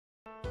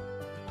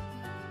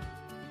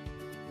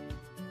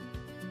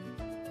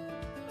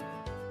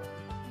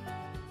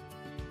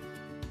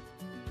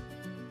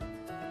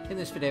In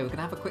this video, we're going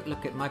to have a quick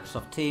look at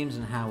Microsoft Teams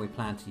and how we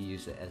plan to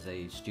use it as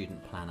a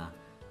student planner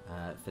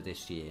for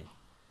this year.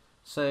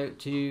 So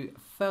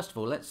first of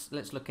all, let's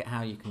look at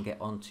how you can get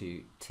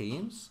onto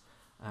Teams.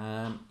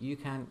 You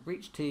can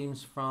reach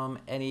Teams from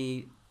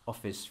any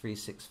Office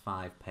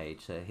 365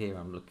 page. So here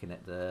I'm looking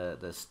at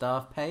the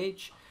staff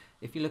page.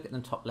 If you look at the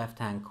top left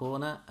hand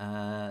corner,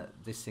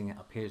 this thing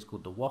up here is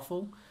called the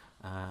waffle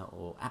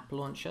or app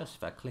launcher. So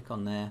if I click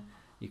on there,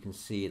 you can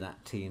see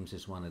that Teams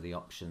is one of the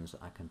options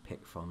that I can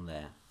pick from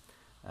there.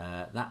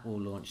 That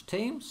will launch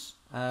Teams.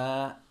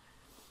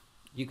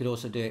 You could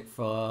also do it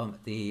from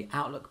the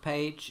Outlook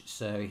page.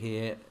 So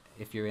here,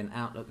 if you're in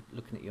Outlook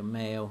looking at your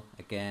mail,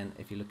 again,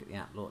 if you look at the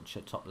app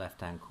launcher top left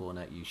hand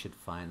corner, you should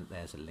find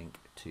there's a link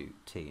to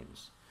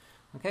Teams.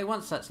 Okay,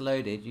 once that's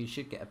loaded, you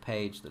should get a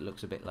page that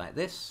looks a bit like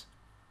this.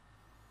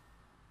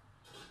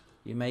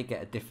 You may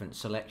get a different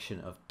selection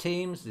of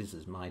teams. This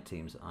is my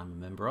teams that I'm a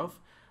member of.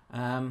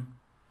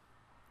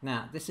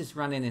 Now this is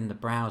running in the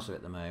browser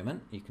at the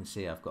moment. You can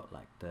see I've got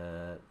like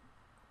the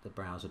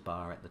browser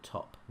bar at the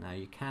top. Now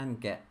you can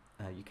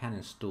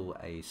install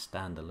a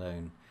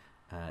standalone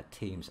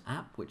Teams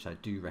app, which I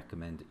do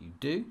recommend that you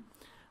do.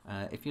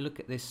 If you look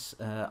at this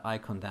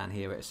icon down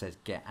here where it says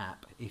Get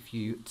App, if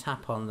you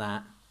tap on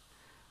that,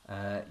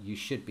 you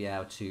should be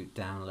able to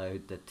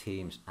download the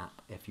Teams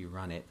app. If you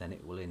run it, then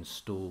it will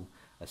install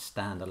a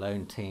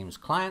standalone Teams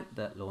client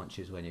that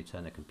launches when you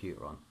turn the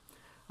computer on.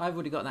 I've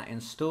already got that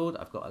installed.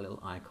 I've got a little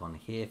icon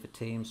here for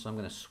Teams, so I'm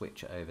going to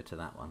switch it over to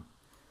that one.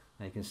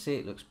 Now you can see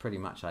it looks pretty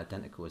much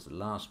identical as the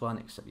last one,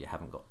 except you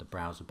haven't got the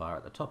browser bar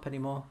at the top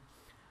anymore.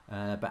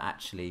 But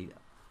actually,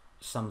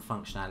 some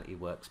functionality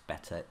works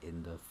better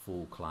in the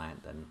full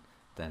client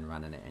than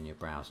running it in your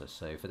browser.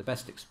 So for the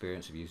best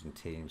experience of using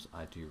Teams,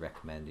 I do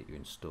recommend that you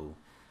install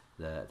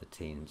the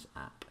Teams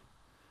app.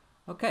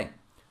 Okay.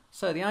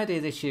 So the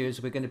idea this year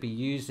is we're going to be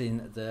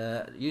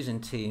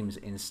using Teams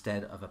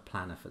instead of a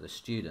planner for the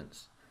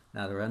students.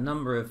 Now there are a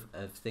number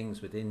of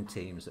things within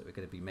Teams that we're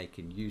going to be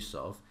making use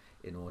of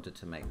in order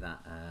to make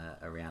that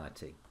a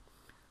reality.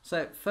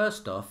 So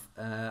first off,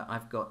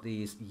 I've got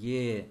these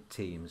year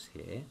teams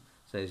here.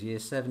 So there's year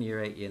 7,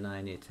 year 8, year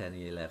 9, year 10,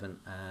 year 11.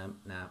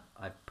 Now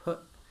I've put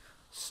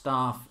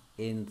staff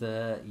in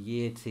the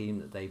year team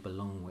that they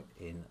belong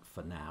in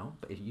for now,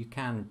 but if you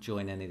can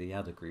join any of the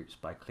other groups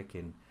by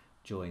clicking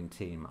Join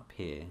Team up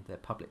here. They're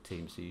public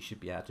teams, so you should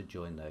be able to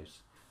join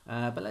those.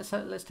 But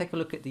let's take a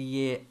look at the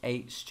Year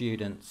 8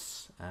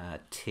 students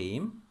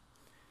team.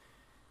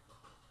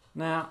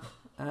 Now,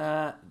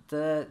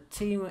 the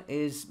team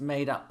is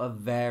made up of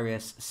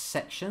various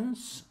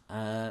sections.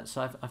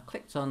 So I've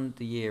clicked on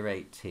the Year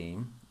 8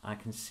 team. I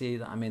can see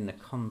that I'm in the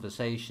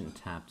Conversation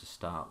tab to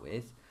start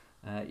with.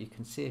 You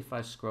can see if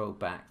I scroll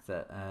back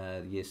that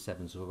the Year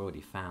 7s have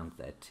already found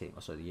their team.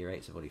 Sorry, the Year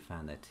 8s have already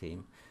found their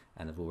team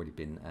and have already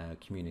been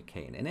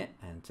communicating in it.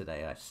 And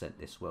today I've sent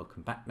this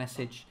welcome back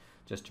message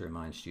just to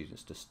remind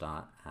students to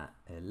start at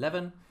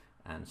 11,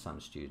 and some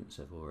students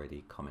have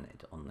already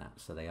commented on that,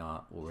 so they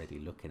are already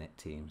looking at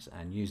Teams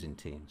and using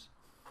Teams.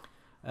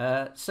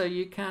 So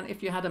you can,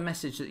 if you had a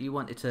message that you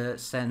wanted to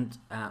send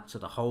out to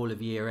the whole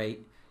of Year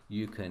 8,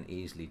 you can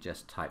easily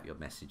just type your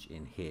message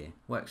in here.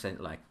 Works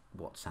like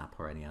WhatsApp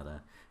or any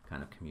other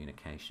kind of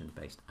communication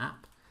based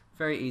app.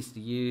 Very easy to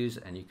use,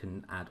 and you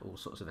can add all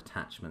sorts of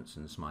attachments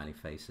and smiley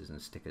faces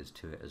and stickers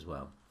to it as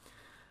well.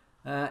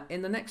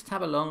 In the next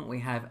tab along,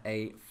 we have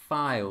a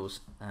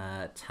Files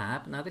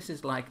tab. Now this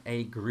is like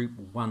a group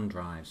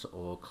OneDrive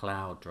or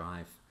cloud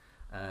drive.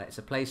 It's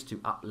a place to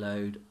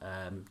upload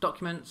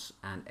documents,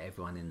 and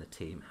everyone in the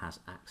team has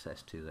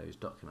access to those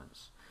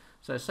documents.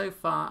 So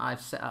far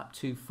I've set up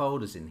 2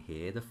 folders in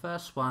here. The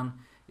first one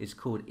is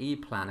called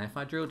ePlanner. If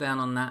I drill down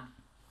on that,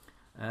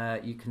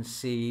 you can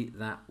see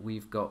that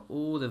we've got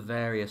all the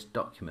various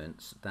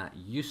documents that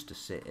used to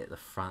sit at the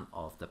front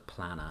of the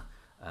planner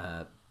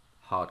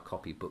hard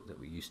copy book that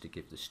we used to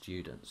give the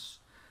students.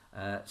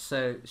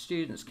 So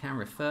students can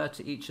refer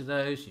to each of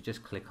those. You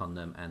just click on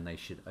them and they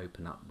should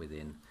open up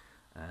within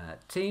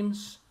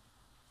Teams.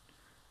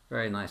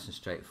 Very nice and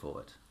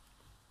straightforward.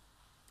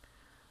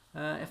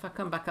 If I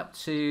come back up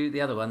to the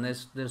other one,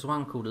 there's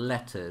one called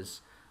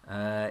Letters.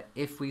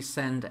 If we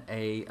send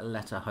a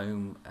letter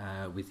home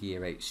with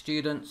Year 8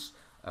 students,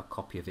 a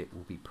copy of it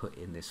will be put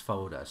in this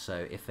folder.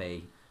 So if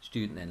a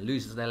student then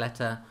loses their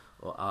letter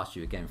or asks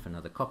you again for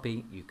another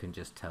copy, you can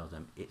just tell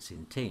them it's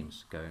in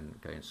Teams. Go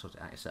and sort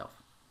it out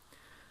yourself.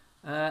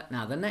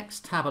 Now the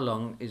next tab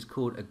along is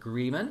called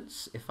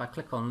Agreements. If I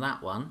click on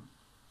that one,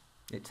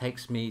 it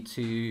takes me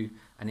to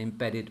an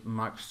embedded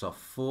Microsoft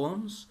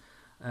Forms.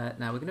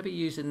 Now we're going to be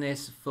using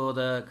this for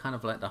the kind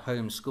of like the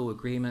home school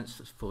agreements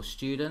for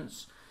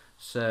students.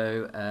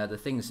 So the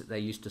things that they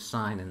used to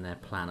sign in their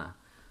planner.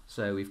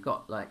 So we've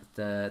got like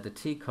the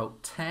TCOG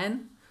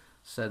 10.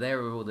 So there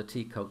are all the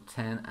TCOG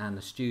 10, and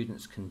the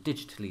students can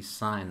digitally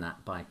sign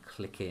that by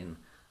clicking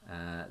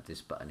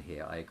this button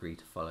here. I agree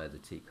to follow the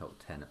TCOG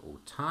 10 at all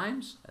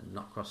times and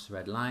not cross the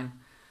red line.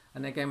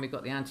 And again, we've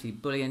got the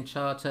anti-bullying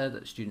charter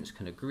that students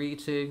can agree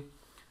to.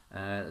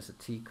 There's a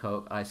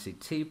TCOG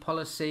ICT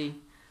policy.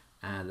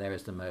 and there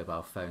is the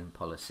mobile phone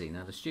policy.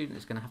 Now the student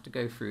is going to have to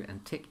go through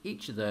and tick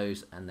each of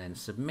those and then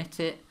submit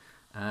it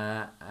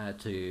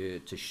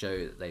to show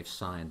that they've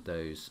signed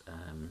those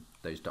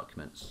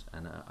documents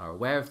and are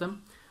aware of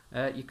them.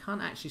 You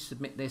can't actually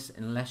submit this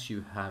unless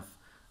you have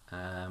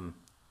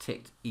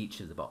ticked each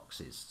of the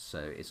boxes, so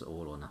it's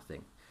all or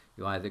nothing.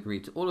 You either agree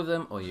to all of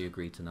them or you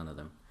agree to none of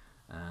them.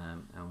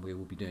 And we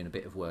will be doing a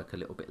bit of work a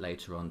little bit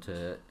later on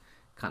to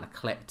kind of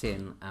collect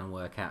in and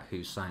work out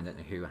who signed it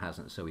and who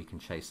hasn't, so we can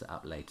chase it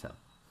up later.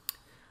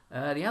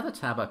 The other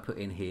tab I put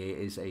in here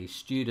is a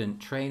student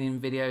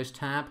training videos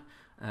tab,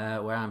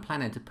 where I'm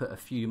planning to put a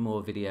few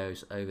more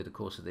videos over the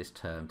course of this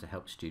term to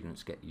help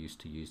students get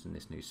used to using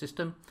this new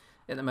system.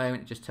 At the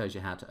moment, it just tells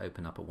you how to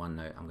open up a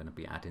OneNote. I'm going to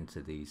be adding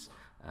to these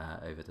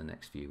over the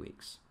next few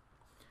weeks.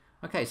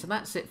 Okay, so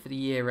that's it for the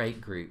Year 8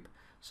 group.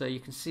 So you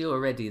can see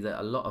already that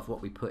a lot of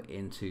what we put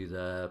into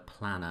the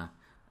planner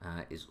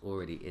is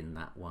already in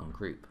that one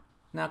group.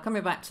 Now,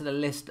 coming back to the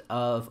list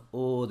of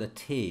all the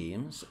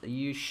teams,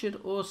 you should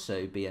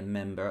also be a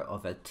member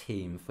of a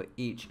team for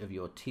each of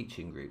your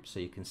teaching groups. So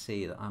you can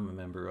see that I'm a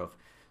member of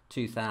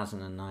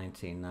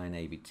 2019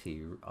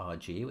 9ABT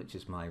RG, which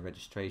is my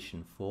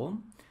registration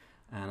form,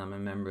 and I'm a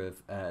member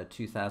of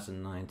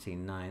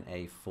 2019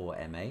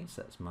 9A4MA,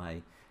 so that's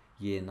my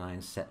Year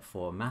 9 Set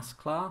 4 Maths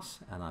class,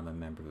 and I'm a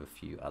member of a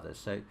few others.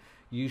 So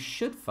you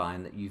should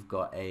find that you've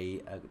got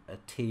a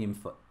team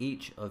for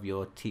each of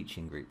your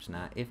teaching groups.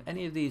 Now, if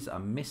any of these are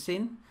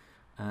missing,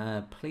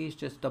 please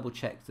just double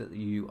check that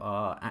you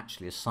are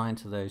actually assigned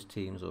to those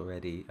teams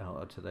already,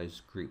 or to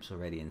those groups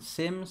already in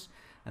Sims.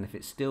 And if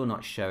it's still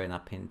not showing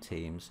up in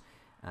Teams,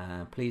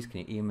 please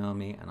can you email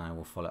me and I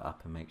will follow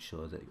up and make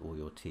sure that all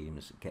your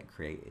teams get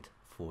created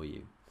for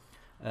you.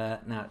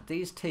 Now,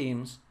 these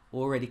teams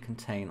already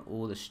contain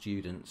all the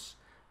students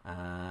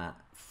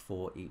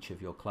for each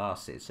of your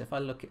classes. So if I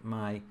look at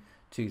my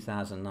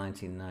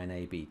 2019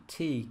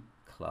 9ABT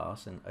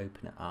class and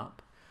open it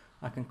up,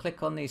 I can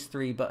click on these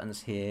three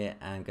buttons here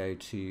and go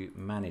to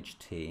Manage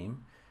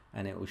Team,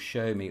 and it will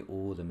show me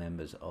all the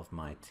members of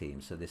my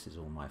team. So this is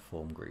all my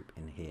form group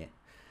in here.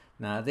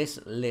 Now this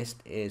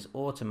list is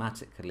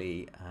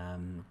automatically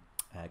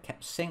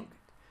kept synced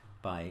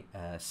by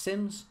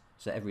Sims.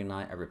 So every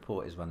night a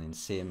report is run in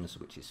Sims,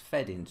 which is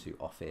fed into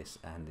Office,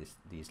 and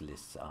these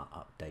lists are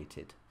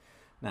updated.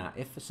 Now,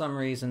 if for some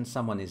reason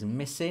someone is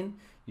missing,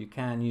 you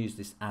can use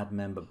this Add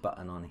Member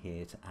button on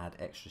here to add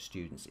extra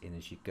students in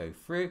as you go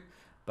through,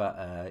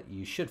 but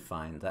you should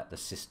find that the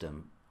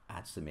system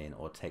adds them in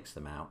or takes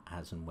them out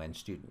as and when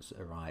students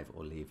arrive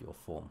or leave your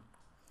form.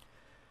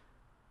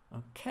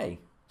 Okay.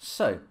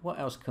 So what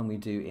else can we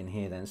do in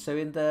here then? So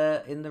in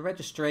the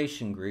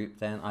registration group,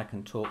 then I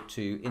can talk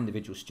to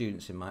individual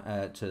students in my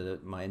to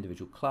my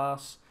individual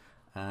class,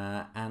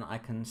 and I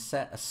can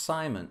set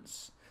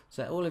assignments.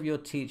 So all of your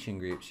teaching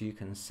groups you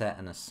can set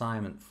an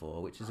assignment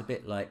for, which is a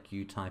bit like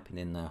you typing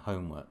in their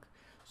homework.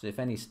 So if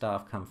any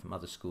staff come from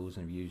other schools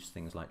and use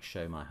things like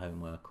Show My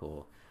Homework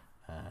or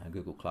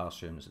Google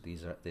Classrooms,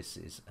 this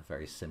is a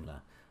very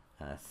similar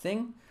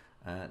thing.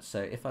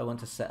 So if I want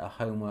to set a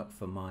homework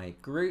for my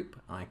group,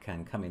 I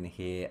can come in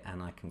here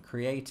and I can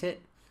create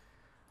it.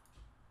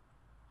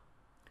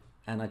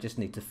 And I just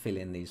need to fill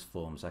in these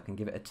forms. I can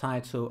give it a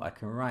title, I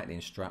can write the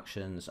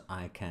instructions,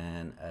 I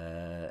can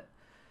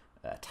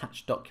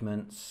attach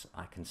documents,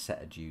 I can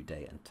set a due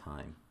date and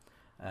time.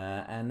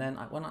 And then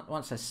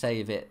once I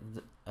save it,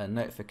 a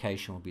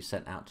notification will be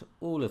sent out to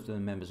all of the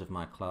members of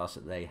my class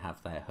that they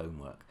have their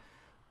homework.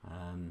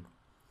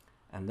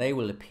 And they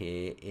will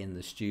appear in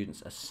the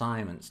Students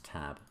Assignments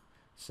tab.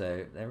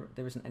 So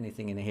there isn't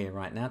anything in here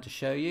right now to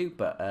show you,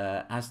 but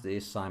as the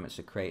assignments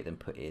are created and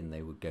put in,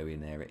 they will go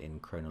in there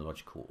in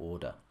chronological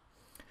order.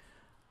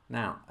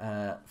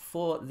 Now,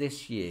 for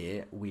this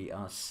year, we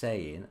are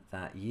saying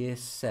that Year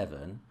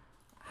 7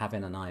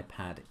 having an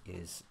iPad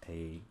is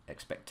a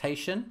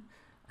expectation,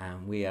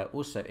 and we are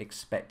also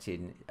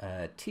expecting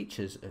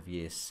teachers of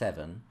Year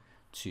 7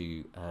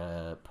 to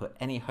put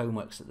any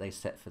homeworks that they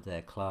set for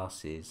their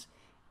classes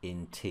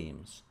in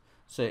Teams.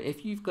 So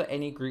if you've got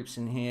any groups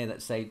in here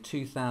that say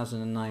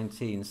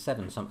 2019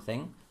 7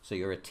 something, so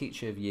you're a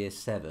teacher of Year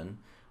 7,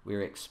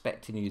 we're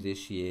expecting you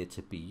this year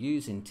to be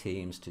using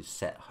Teams to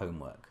set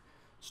homework.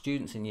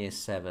 Students in Year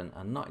 7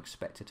 are not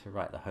expected to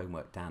write the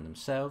homework down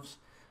themselves.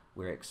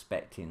 We're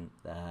expecting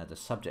the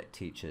subject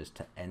teachers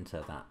to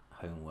enter that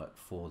homework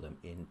for them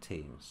in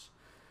Teams.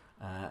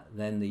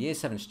 Then the Year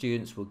 7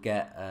 students will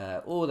get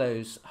all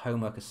those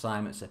homework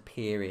assignments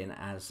appearing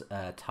as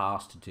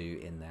tasks to do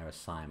in their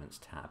assignments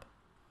tab,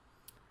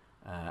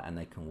 and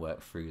they can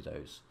work through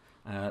those.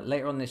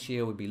 Later on this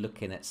year we'll be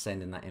looking at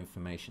sending that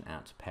information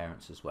out to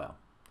parents as well.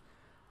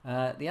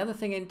 The other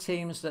thing in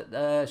Teams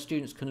that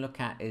students can look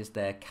at is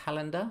their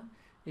calendar.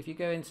 If you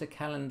go into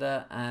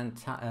calendar and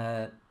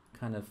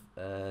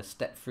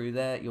step through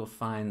there, you'll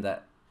find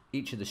that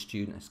each of the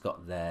students has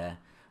got their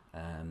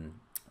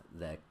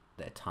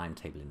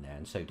timetable in there,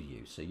 and so do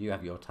you. So you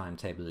have your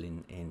timetable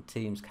in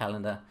Teams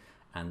calendar,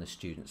 and the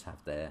students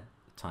have their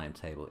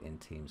timetable in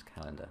Teams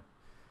calendar.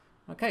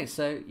 Okay,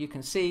 so you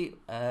can see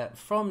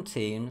from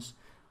Teams,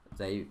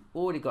 they've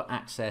already got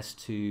access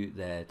to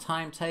their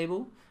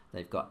timetable.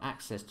 They've got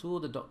access to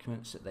all the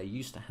documents that they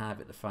used to have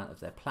at the front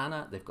of their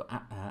planner. They've got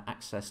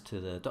access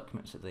to the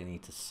documents that they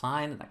need to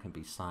sign. That can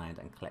be signed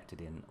and collected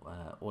in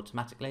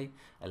automatically,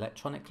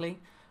 electronically.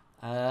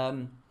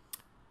 The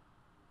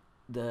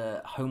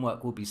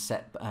homework will be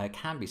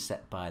can be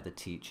set by the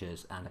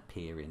teachers and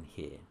appear in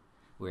here.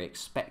 We're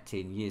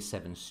expecting Year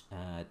 7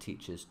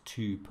 teachers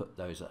to put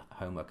those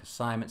homework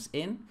assignments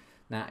in.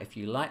 Now, if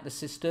you like the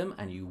system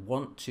and you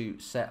want to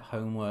set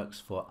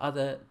homeworks for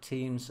other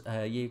teams,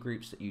 year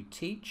groups that you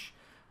teach,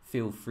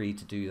 feel free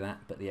to do that.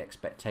 But the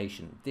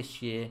expectation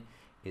this year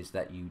is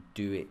that you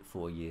do it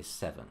for Year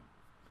 7.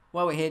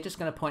 While we're here, just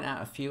going to point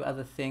out a few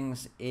other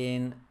things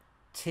in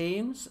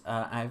Teams.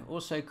 I've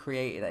also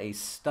created a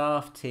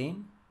staff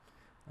team.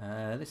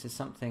 This is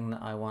something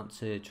that I want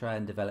to try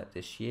and develop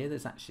this year.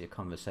 There's actually a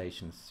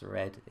conversation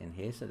thread in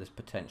here, so there's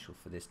potential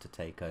for this to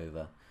take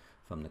over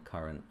from the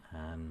current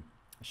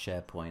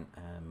SharePoint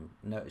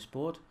notice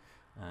board.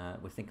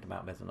 We're thinking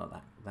about whether or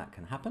not that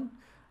can happen.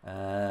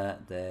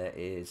 There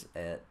is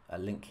a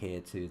link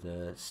here to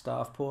the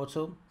staff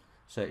portal,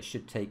 so it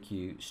should take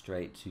you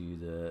straight to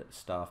the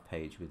staff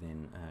page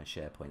within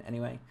SharePoint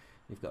anyway.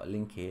 We've got a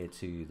link here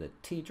to the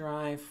T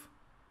drive,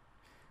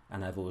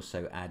 and I've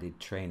also added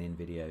training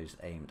videos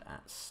aimed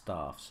at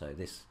staff, so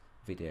this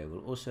video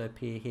will also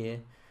appear here,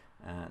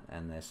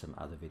 and there's some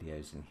other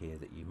videos in here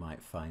that you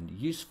might find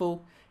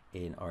useful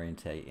in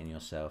orientating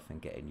yourself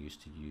and getting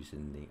used to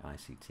using the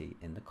ICT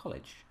in the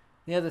college.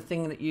 The other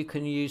thing that you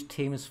can use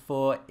Teams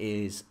for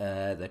is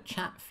the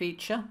chat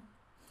feature.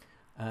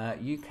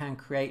 You can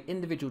create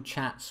individual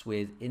chats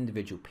with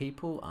individual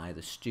people,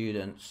 either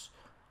students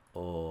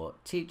or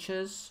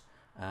teachers.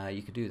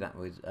 You could do that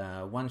with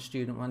one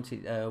student,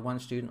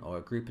 or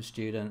a group of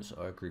students,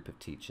 or a group of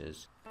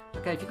teachers.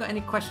 Okay, if you've got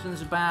any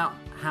questions about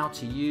how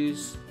to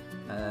use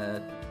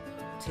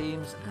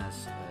Teams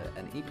as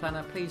an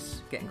e-planner,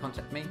 please get in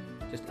contact with me.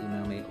 Just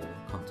email me or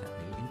contact